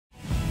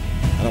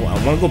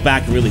I want to go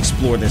back and really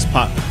explore this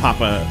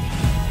Papa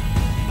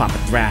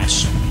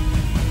Thrash.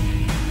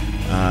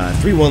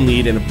 3-1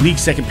 lead in a bleak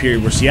second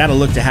period where Seattle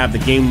looked to have the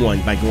game won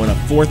by going up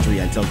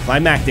 4-3 until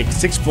climactic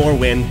 6-4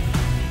 win,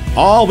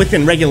 all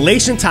within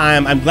regulation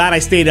time. I'm glad I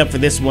stayed up for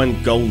this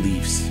one. Go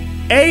Leafs.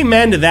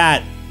 Amen to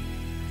that.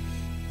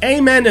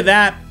 Amen to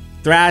that,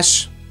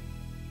 Thrash.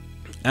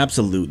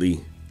 Absolutely.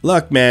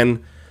 Look,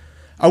 man,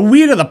 are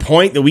we to the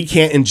point that we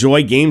can't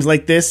enjoy games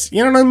like this?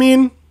 You know what I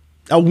mean?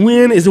 A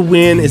win is a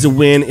win is a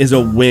win is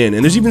a win.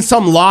 And there's even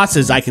some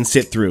losses I can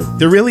sit through.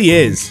 There really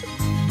is.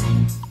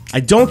 I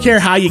don't care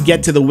how you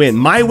get to the win.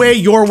 My way,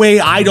 your way,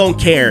 I don't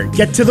care.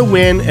 Get to the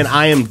win, and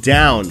I am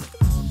down.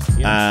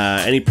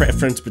 Any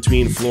preference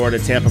between Florida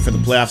and Tampa for the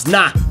playoffs?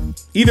 Nah,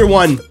 either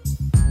one.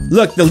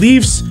 Look, the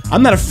Leafs,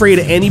 I'm not afraid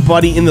of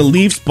anybody in the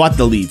Leafs but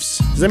the Leafs.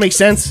 Does that make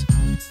sense?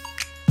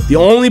 The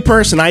only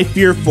person I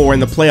fear for in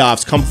the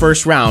playoffs come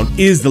first round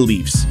is the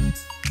Leafs.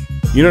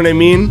 You know what I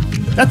mean?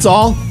 That's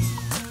all.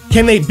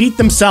 Can they beat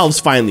themselves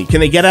finally?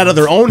 Can they get out of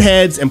their own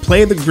heads and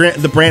play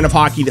the brand of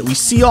hockey that we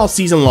see all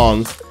season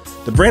long?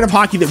 The brand of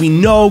hockey that we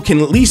know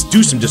can at least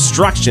do some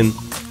destruction,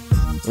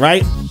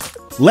 right?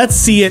 Let's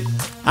see it.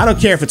 I don't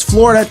care if it's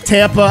Florida,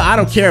 Tampa. I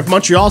don't care if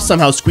Montreal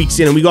somehow squeaks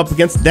in and we go up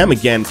against them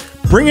again.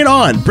 Bring it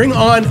on. Bring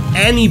on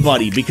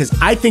anybody, because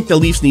I think the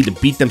Leafs need to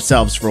beat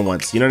themselves for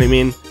once. You know what I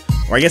mean?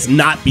 Or I guess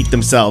not beat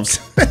themselves.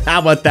 How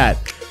about that?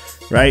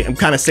 Right? I'm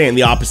kind of saying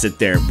the opposite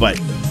there, but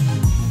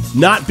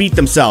not beat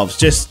themselves.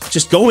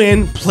 Just go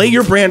in, play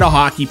your brand of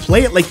hockey,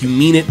 play it like you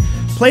mean it,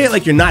 play it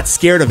like you're not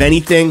scared of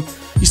anything.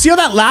 You see all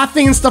that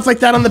laughing and stuff like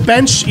that on the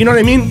bench? You know what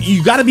I mean?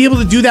 You got to be able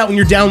to do that when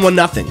you're down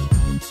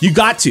 1-0. You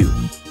got to.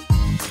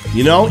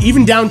 You know,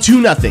 even down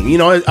 2-0. You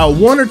know, a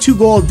 1 or 2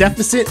 goal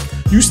deficit,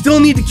 you still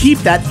need to keep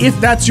that if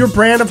that's your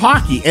brand of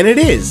hockey, and it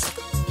is.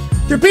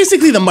 They're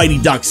basically the Mighty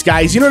Ducks,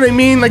 guys. You know what I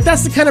mean? Like,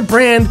 that's the kind of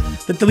brand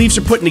that the Leafs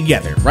are putting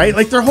together, right?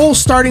 Like, their whole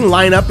starting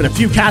lineup and a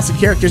few cast of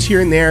characters here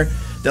and there,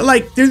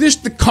 they're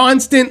just the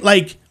constant,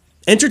 like,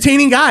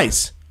 entertaining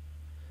guys.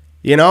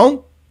 You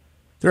know?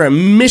 They're a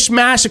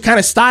mishmash of kind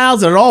of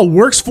styles and it all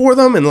works for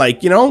them, and,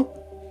 like, you know,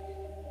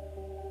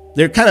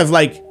 they're kind of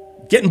like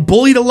getting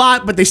bullied a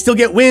lot, but they still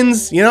get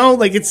wins, you know?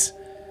 Like, it's,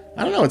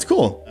 I don't know, it's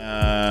cool.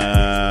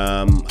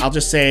 I'll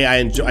just say I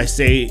enjoyed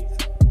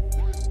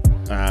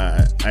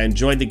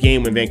the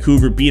game when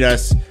Vancouver beat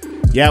us.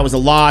 Yeah, it was a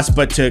loss,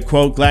 but to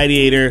quote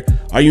Gladiator,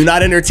 are you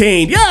not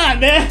entertained? Yeah,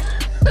 man.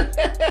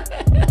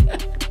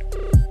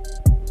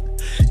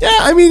 Yeah,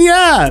 I mean,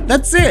 yeah,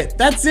 that's it.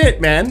 That's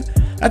it, man.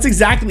 That's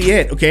exactly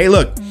it. Okay,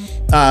 look,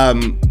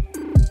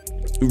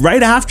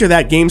 right after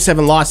that Game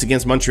 7 loss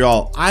against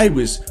Montreal, I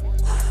was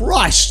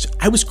crushed.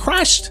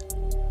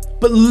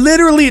 But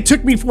literally, it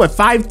took me, what,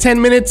 5-10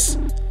 minutes?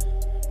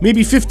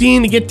 Maybe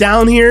 15 to get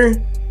down here.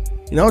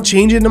 You know,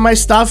 change into my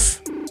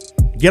stuff.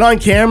 Get on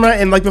camera,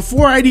 and like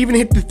before I'd even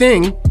hit the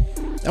thing,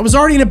 I was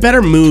already in a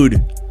better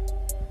mood.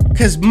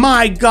 Because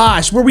my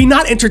gosh, were we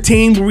not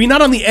entertained? Were we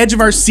not on the edge of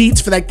our seats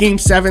for that Game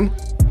 7?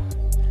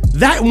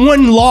 That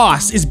one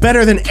loss is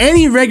better than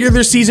any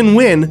regular season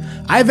win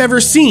I've ever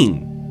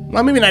seen.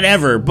 Well, maybe not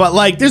ever, but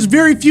like there's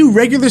very few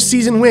regular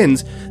season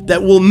wins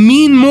that will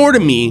mean more to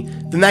me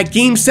than that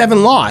Game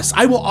 7 loss.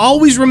 I will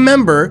always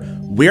remember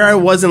where I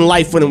was in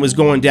life when it was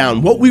going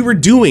down, what we were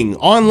doing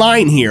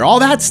online here,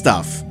 all that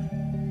stuff.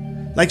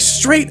 Like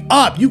straight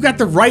up, you got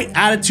the right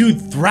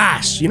attitude,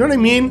 Thrash. You know what I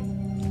mean?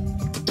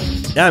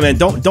 Yeah, man,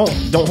 don't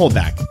hold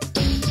back.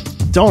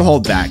 Don't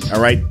hold back,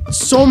 all right?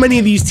 So many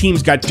of these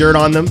teams got dirt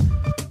on them.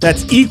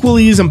 That's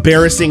equally as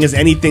embarrassing as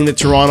anything that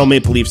Toronto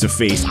Maple Leafs have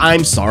faced.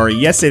 I'm sorry.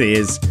 Yes, it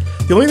is.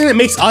 The only thing that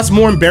makes us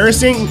more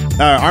embarrassing,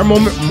 our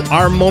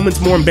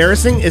moments more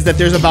embarrassing, is that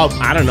there's about,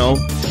 I don't know,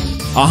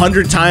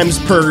 100 times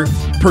per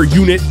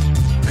unit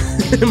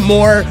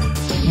more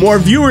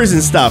viewers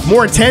and stuff,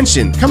 more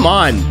attention. Come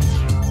on.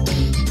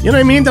 You know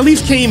what I mean? The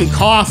Leafs can't even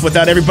cough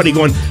without everybody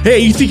going, hey,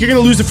 you think you're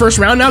going to lose the first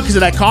round now because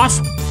of that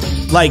cough?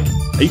 Like,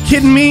 are you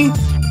kidding me?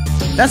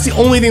 That's the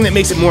only thing that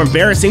makes it more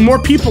embarrassing.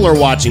 More people are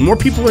watching. More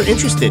people are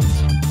interested.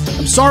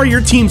 I'm sorry your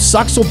team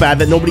sucks so bad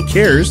that nobody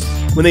cares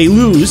when they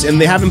lose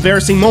and they have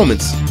embarrassing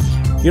moments.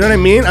 You know what I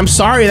mean? I'm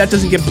sorry that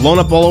doesn't get blown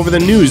up all over the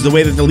news the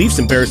way that the Leafs'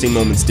 embarrassing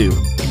moments do.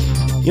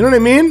 You know what I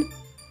mean?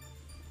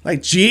 Like,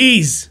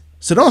 jeez.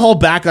 So don't hold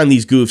back on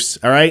these goofs,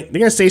 all right? They're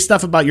going to say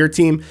stuff about your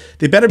team.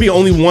 They better be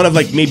only one of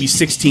like maybe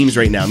 6 teams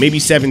right now, maybe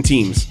 7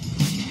 teams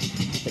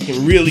that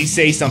can really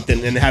say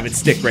something and have it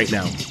stick right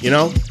now, you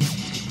know?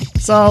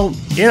 So,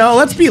 you know,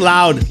 let's be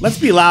loud. Let's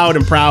be loud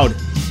and proud.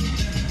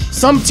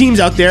 Some teams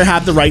out there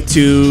have the right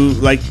to,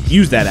 like,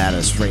 use that at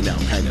us right now,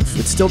 kind of.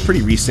 It's still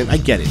pretty recent. I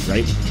get it,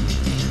 right?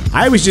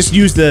 I always just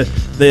use the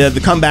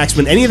comebacks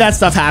when any of that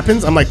stuff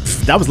happens. I'm like,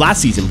 that was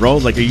last season, bro.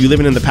 Like, are you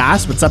living in the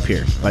past? What's up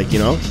here? Like, you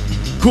know?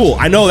 Cool,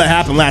 I know that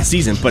happened last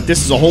season, but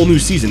this is a whole new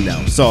season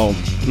now. So,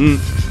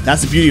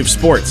 that's the beauty of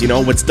sports, you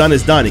know? What's done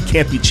is done. It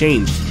can't be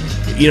changed.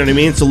 You know what I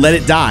mean? So let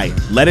it die.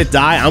 Let it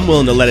die. I'm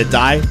willing to let it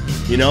die,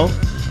 you know?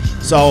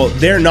 So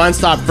their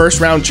nonstop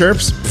first round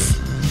chirps,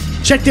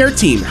 check their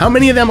team. How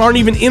many of them aren't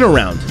even in a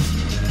round?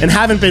 and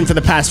haven't been for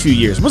the past few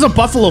years. What's a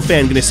Buffalo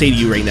fan going to say to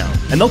you right now?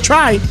 And they'll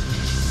try.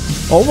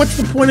 Oh, what's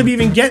the point of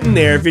even getting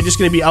there if you're just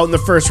going to be out in the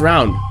first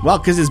round? Well,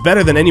 because it's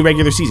better than any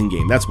regular season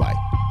game. That's why.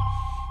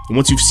 And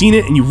once you've seen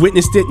it and you've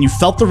witnessed it and you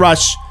felt the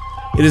rush,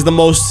 it is the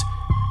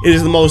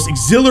most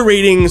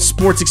exhilarating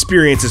sports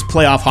experience is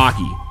playoff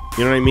hockey.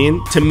 You know what I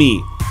mean? To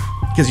me.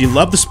 Because you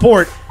love the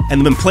sport,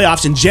 and when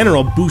playoffs in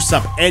general boosts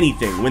up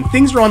anything. When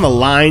things are on the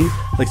line,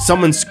 like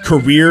someone's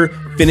career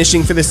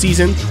finishing for the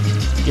season,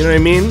 you know what I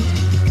mean?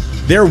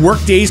 Their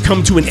work days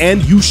come to an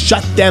end, you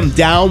shut them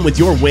down with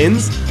your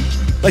wins.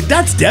 Like,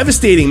 that's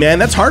devastating, man.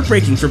 That's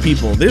heartbreaking for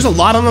people. There's a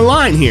lot on the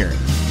line here.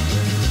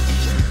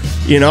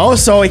 You know,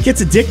 so it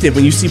gets addictive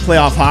when you see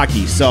playoff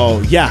hockey.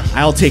 So, yeah,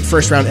 I'll take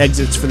first-round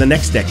exits for the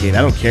next decade.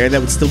 I don't care. That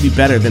would still be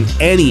better than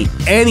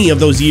any of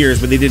those years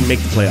where they didn't make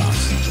the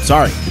playoffs.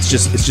 Sorry. It's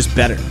just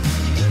better.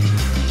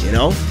 You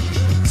know?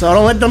 So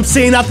don't let them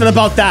say nothing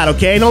about that,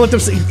 okay? Don't let them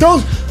say...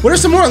 What are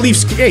some more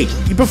Leafs... Hey,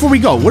 before we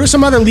go, what are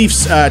some other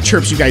Leafs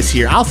chirps you guys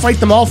hear? I'll fight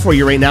them all for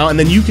you right now, and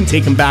then you can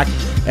take them back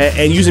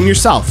and use them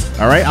yourself,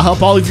 all right? I'll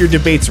help all of your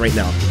debates right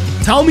now.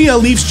 Tell me a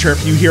Leafs chirp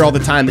you hear all the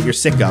time that you're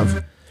sick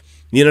of.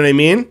 You know what I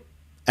mean?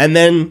 And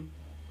then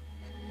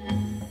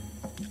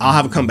I'll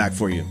have a comeback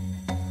for you.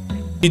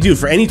 You do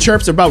for any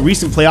chirps about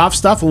recent playoff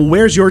stuff. Well,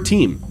 where's your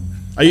team?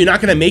 Are you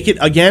not going to make it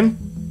again?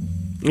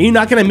 Are you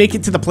not going to make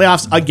it to the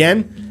playoffs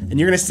again? And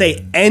you're going to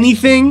say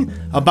anything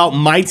about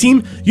my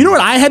team? You know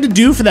what I had to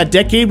do for that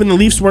decade when the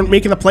Leafs weren't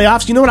making the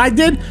playoffs? You know what I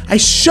did? I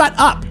shut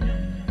up.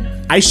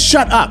 I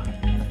shut up.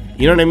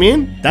 You know what I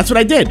mean? That's what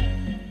I did.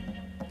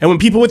 And when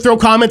people would throw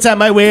comments at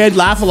my way, I'd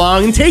laugh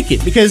along and take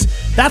it because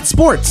that's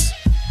sports.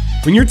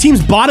 When your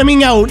team's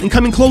bottoming out and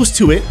coming close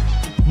to it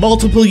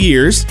multiple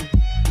years,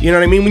 you know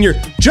what I mean? When you're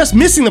just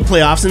missing the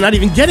playoffs and not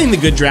even getting the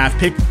good draft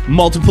pick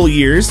multiple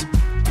years,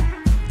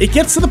 it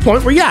gets to the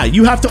point where, yeah,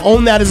 you have to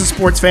own that as a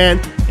sports fan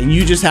and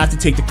you just have to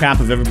take the crap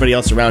of everybody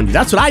else around you.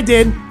 That's what I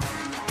did.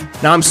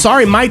 Now, I'm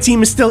sorry my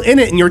team is still in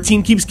it and your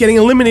team keeps getting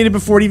eliminated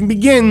before it even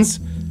begins.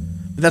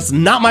 But that's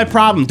not my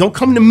problem. Don't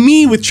come to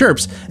me with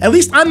chirps. At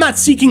least I'm not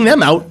seeking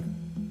them out.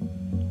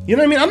 You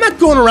know what I mean? I'm not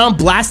going around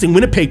blasting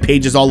Winnipeg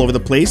pages all over the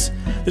place.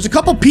 There's a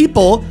couple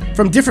people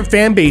from different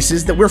fan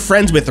bases that we're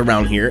friends with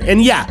around here.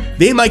 And yeah,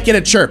 they might get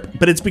a chirp,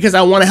 but it's because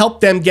I want to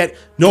help them get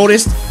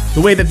noticed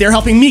the way that they're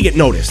helping me get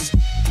noticed.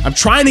 I'm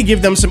trying to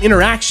give them some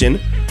interaction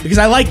because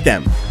I like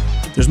them.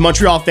 There's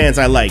Montreal fans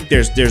I like.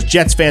 There's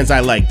Jets fans I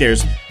like.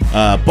 There's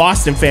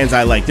Boston fans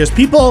I like. There's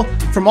people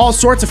from all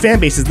sorts of fan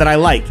bases that I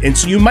like. And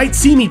so you might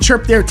see me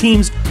chirp their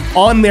teams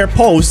on their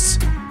posts,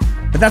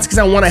 but that's because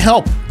I want to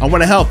help. I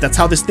want to help. That's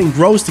how this thing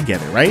grows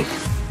together, right?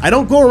 I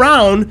don't go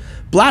around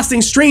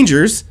blasting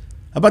strangers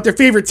about their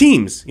favorite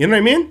teams. You know what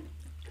I mean?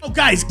 Oh,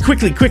 guys,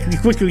 quickly.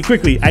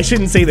 I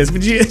shouldn't say this,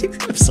 but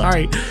I'm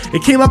sorry.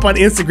 It came up on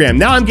Instagram.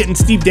 Now I'm getting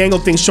Steve Dangle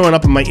things showing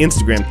up on my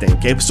Instagram thing,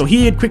 okay? So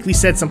he had quickly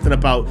said something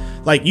about,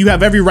 like, you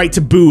have every right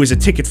to boo as a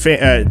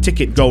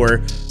ticket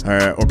goer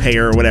or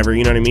payer or whatever,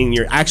 you know what I mean?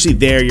 You're actually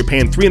there. You're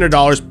paying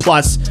 $300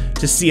 plus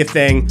to see a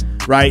thing,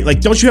 right?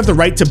 Like, don't you have the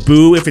right to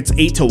boo if it's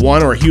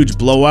 8-1 or a huge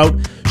blowout?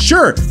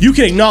 Sure, you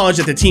can acknowledge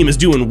that the team is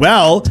doing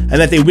well and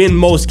that they win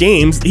most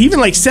games. He even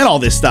like said all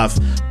this stuff,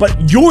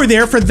 but you're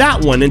there for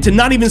that one, and to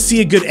not even see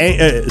a good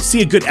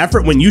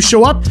effort when you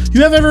show up,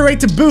 you have every right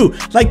to boo.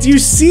 Like, do you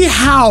see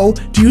how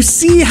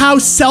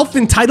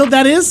self-entitled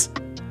that is?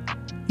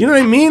 You know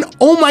what I mean?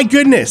 Oh my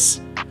goodness.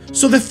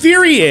 So the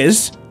theory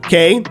is,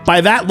 okay, by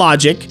that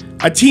logic,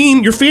 a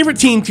team, your favorite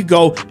team could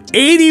go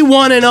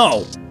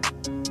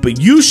 81-0,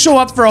 but you show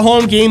up for a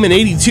home game in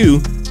 82,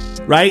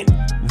 right?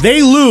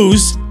 They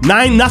lose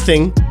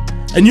 9-0,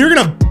 and you're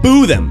gonna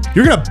boo them.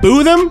 You're gonna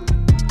boo them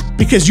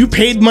because you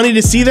paid money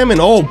to see them,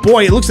 and oh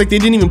boy, it looks like they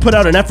didn't even put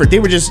out an effort. They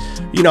were just,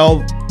 you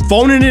know,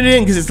 phoning it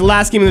in because it's the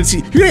last game of the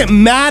season. You're gonna get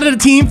mad at a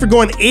team for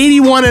going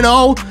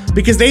 81-0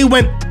 because they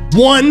went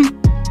 1.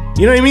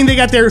 You know what I mean? They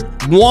got their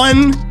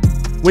 1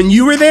 when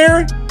you were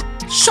there.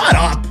 Shut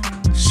up.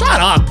 Shut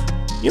up.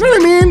 You know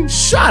what I mean?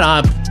 Shut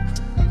up.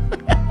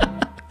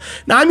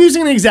 Now, I'm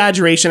using an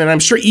exaggeration, and I'm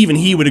sure even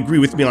he would agree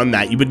with me on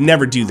that. You would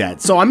never do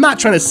that. So I'm not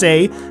trying to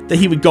say that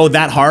he would go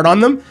that hard on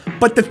them,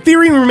 but the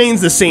theory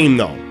remains the same,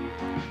 though.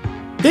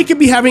 They could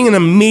be having an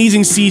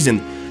amazing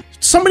season.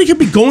 Somebody could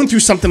be going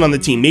through something on the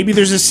team. Maybe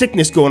there's a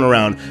sickness going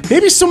around.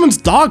 Maybe someone's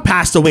dog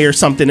passed away or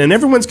something, and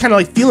everyone's kind of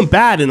like feeling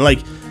bad and like,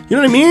 you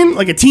know what I mean?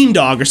 Like a team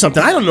dog or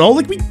something. I don't know.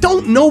 Like, we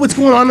don't know what's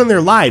going on in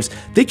their lives.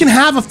 They can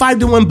have a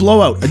 5-1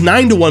 blowout, a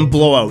 9-1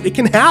 blowout. It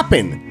can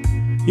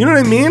happen. You know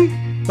what I mean?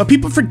 But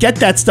people forget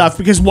that stuff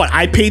because what?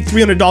 I paid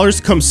 $300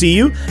 to come see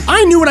you?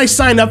 I knew what I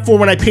signed up for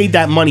when I paid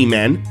that money,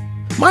 man.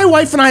 My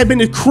wife and I have been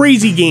to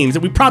crazy games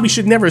that we probably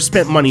should never have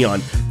spent money on.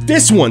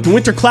 This one, the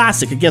Winter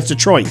Classic against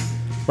Detroit,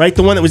 right?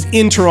 The one that was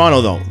in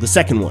Toronto, though. The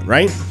second one,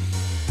 right?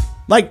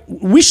 Like,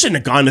 we shouldn't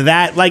have gone to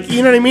that. Like,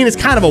 you know what I mean? It's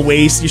kind of a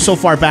waste. You're so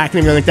far back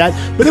and everything like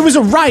that. But it was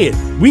a riot.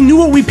 We knew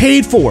what we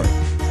paid for.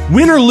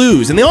 Win or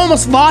lose. And they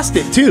almost lost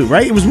it, too,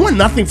 right? It was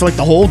 1-0 for, like,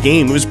 the whole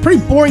game. It was a pretty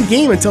boring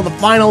game until the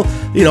final,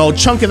 you know,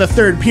 chunk of the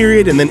third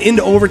period and then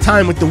into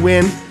overtime with the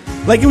win.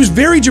 Like, it was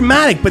very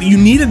dramatic, but you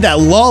needed that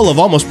lull of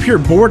almost pure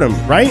boredom,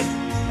 right?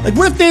 Like,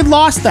 what if they had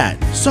lost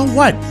that? So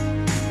what?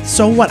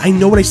 So what? I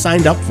know what I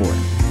signed up for.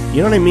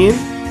 You know what I mean?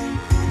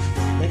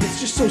 Like, it's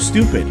just so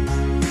stupid.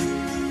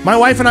 My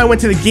wife and I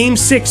went to the Game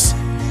 6,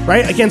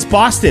 right, against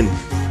Boston.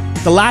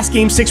 The last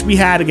Game 6 we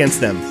had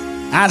against them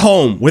at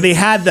home, where they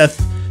had the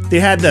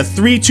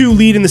 3-2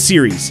 lead in the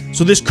series.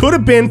 So this could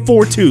have been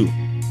 4-2.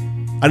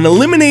 An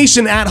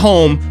elimination at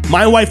home.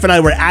 My wife and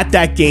I were at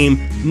that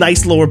game.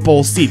 Nice lower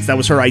bowl seats. That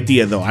was her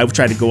idea, though. I would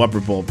try to go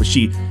upper bowl, but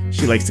she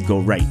likes to go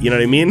right. You know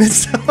what I mean?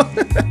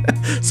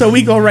 So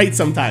we go right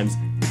sometimes.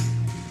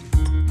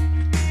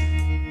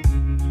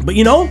 But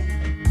you know,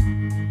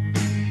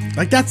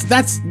 like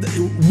that's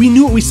we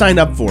knew what we signed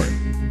up for.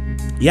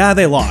 Yeah,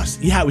 they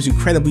lost. Yeah, it was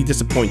incredibly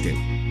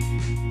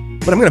disappointing.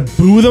 But I'm gonna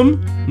boo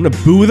them. I'm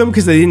gonna boo them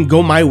because they didn't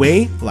go my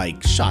way.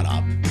 Like, shut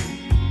up.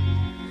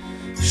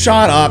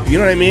 Shut up. You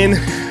know what I mean?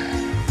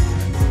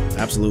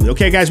 Absolutely.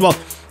 Okay, guys. Well,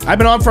 I've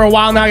been on for a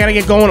while now. I gotta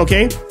get going.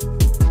 Okay.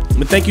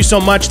 But thank you so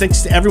much.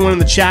 Thanks to everyone in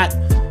the chat.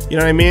 You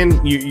know what I mean?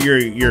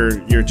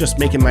 You're just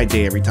making my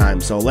day every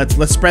time. So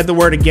let's spread the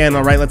word again.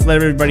 All right. Let's let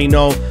everybody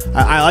know.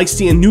 I like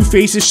seeing new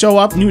faces show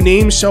up, new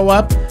names show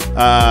up.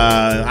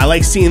 I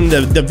like seeing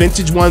the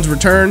vintage ones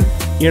return.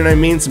 You know what I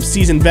mean? Some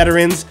seasoned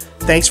veterans.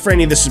 Thanks for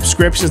any of the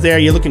subscriptions there.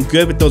 You're looking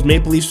good with those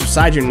Maple Leafs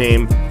beside your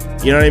name.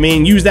 You know what I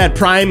mean? Use that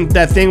Prime,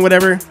 that thing,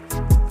 whatever.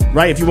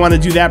 Right? If you want to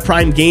do that,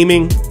 Prime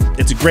Gaming,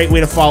 it's a great way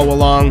to follow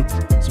along.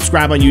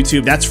 Subscribe on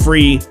YouTube. That's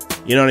free.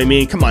 You know what I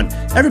mean? Come on.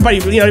 Everybody,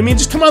 you know what I mean?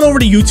 Just come on over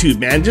to YouTube,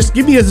 man. Just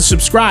give me a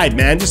subscribe,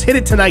 man. Just hit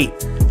it tonight.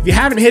 If you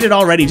haven't hit it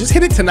already, just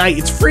hit it tonight.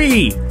 It's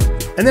free.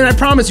 And then I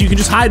promise you can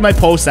just hide my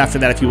posts after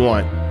that if you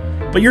want.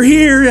 But you're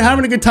here, you're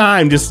having a good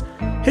time. Just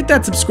hit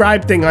that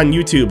subscribe thing on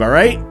YouTube, all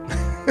right?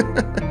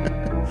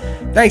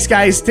 Thanks,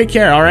 guys. Take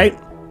care, all right?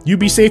 You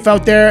be safe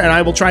out there, and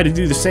I will try to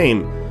do the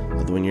same.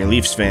 Although when you're a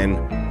Leafs fan,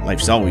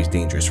 life's always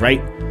dangerous,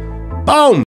 right? Boom!